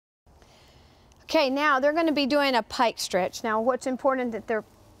Okay, now they're going to be doing a pike stretch. Now what's important that their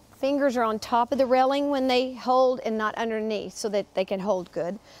fingers are on top of the railing when they hold and not underneath so that they can hold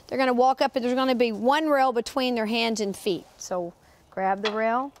good. They're going to walk up and there's going to be one rail between their hands and feet. So grab the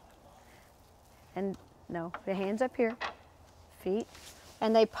rail and no, the hands up here, feet,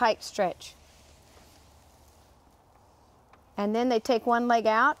 and they pike stretch. And then they take one leg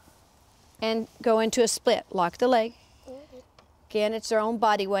out and go into a split. Lock the leg. Again, it's their own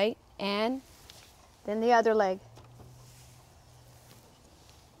body weight. And then the other leg.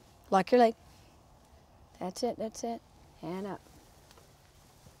 Lock your leg. That's it, and up.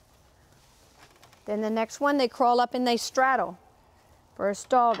 Then the next one, they crawl up and they straddle for a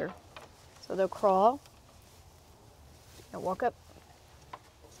stalder. So they'll crawl, they'll walk up,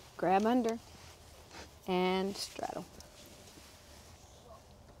 grab under, and straddle.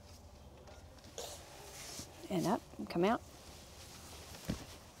 And up, and come out.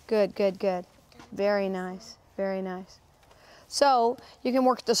 Good, good, good. Very nice, very nice. So you can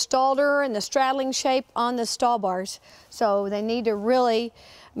work the stalder and the straddling shape on the stall bars. So they need to really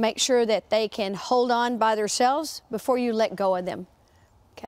make sure that they can hold on by themselves before you let go of them.